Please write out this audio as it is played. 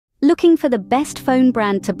Looking for the best phone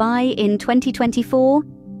brand to buy in 2024?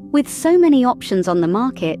 With so many options on the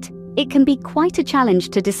market, it can be quite a challenge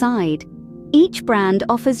to decide. Each brand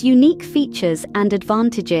offers unique features and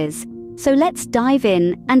advantages, so let's dive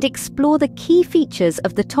in and explore the key features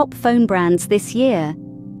of the top phone brands this year.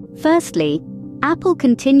 Firstly, Apple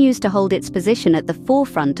continues to hold its position at the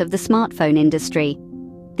forefront of the smartphone industry.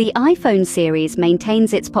 The iPhone series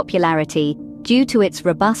maintains its popularity due to its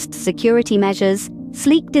robust security measures,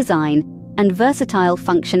 sleek design, and versatile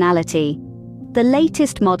functionality. The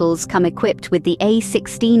latest models come equipped with the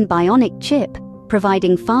A16 Bionic chip,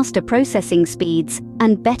 providing faster processing speeds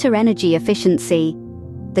and better energy efficiency.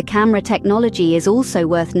 The camera technology is also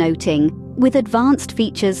worth noting, with advanced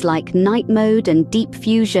features like night mode and deep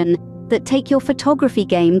fusion that take your photography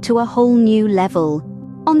game to a whole new level.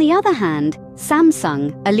 On the other hand,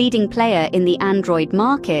 Samsung, a leading player in the Android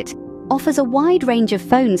market, offers a wide range of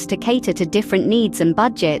phones to cater to different needs and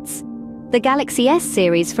budgets. The Galaxy S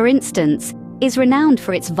series, for instance, is renowned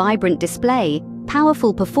for its vibrant display,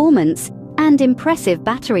 powerful performance, and impressive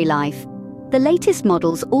battery life. The latest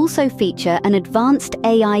models also feature an advanced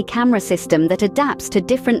AI camera system that adapts to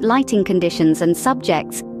different lighting conditions and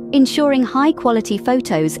subjects, ensuring high-quality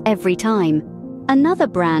photos every time. Another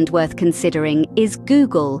brand worth considering is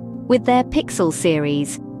Google, with their Pixel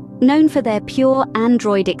series. Known for their pure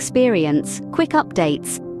Android experience, quick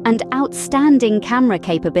updates, and outstanding camera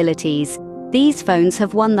capabilities, these phones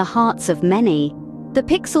have won the hearts of many. The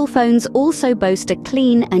Pixel phones also boast a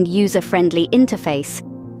clean and user-friendly interface,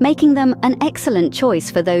 making them an excellent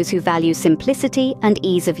choice for those who value simplicity and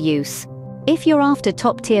ease of use. If you're after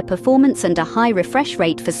top-tier performance and a high refresh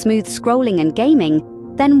rate for smooth scrolling and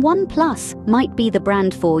gaming, then OnePlus might be the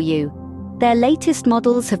brand for you. Their latest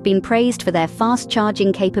models have been praised for their fast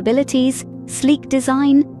charging capabilities, sleek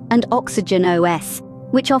design, and Oxygen OS,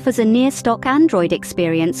 which offers a near-stock Android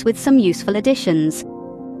experience with some useful additions.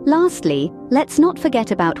 Lastly, let's not forget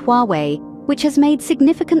about Huawei, which has made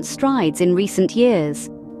significant strides in recent years.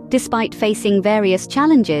 Despite facing various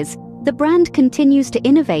challenges, the brand continues to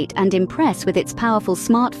innovate and impress with its powerful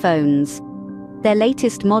smartphones. Their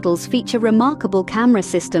latest models feature remarkable camera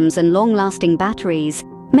systems and long-lasting batteries,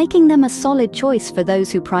 making them a solid choice for those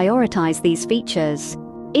who prioritize these features.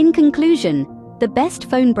 In conclusion, the best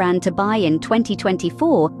phone brand to buy in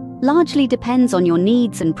 2024 largely depends on your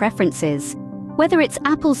needs and preferences. Whether it's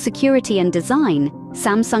Apple's security and design,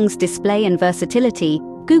 Samsung's display and versatility,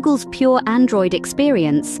 Google's pure Android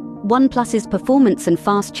experience, OnePlus's performance and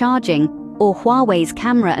fast charging, or Huawei's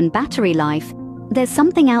camera and battery life, there's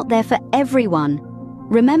something out there for everyone.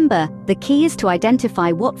 Remember, the key is to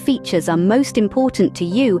identify what features are most important to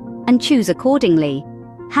you and choose accordingly.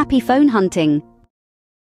 Happy phone hunting!